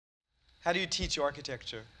How do you teach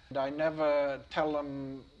architecture? I never tell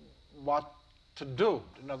them what to do.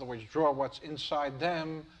 In other words, draw what's inside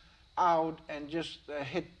them out and just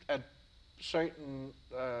hit at certain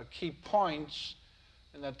key points,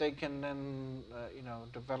 and that they can then, you know,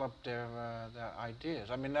 develop their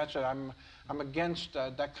ideas. I mean, that's it. I'm against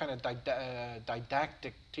that kind of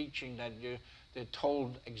didactic teaching that they're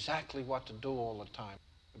told exactly what to do all the time.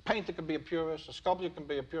 A painter can be a purist, a sculptor can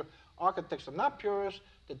be a purist. Architects are not purists,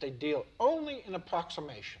 that they deal only in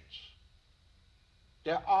approximations.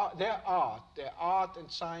 Their art and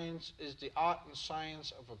science is the art and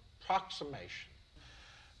science of approximation.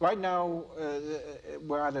 Right now,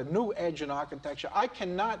 we're at a new edge in architecture. I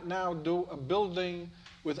cannot now do a building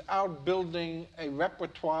without building a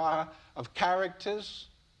repertoire of characters,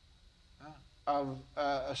 of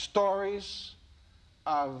stories,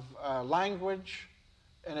 of language,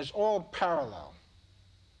 and it's all parallel.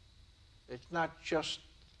 It's not just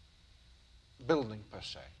building per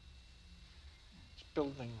se. It's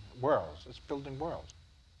building worlds. It's building worlds.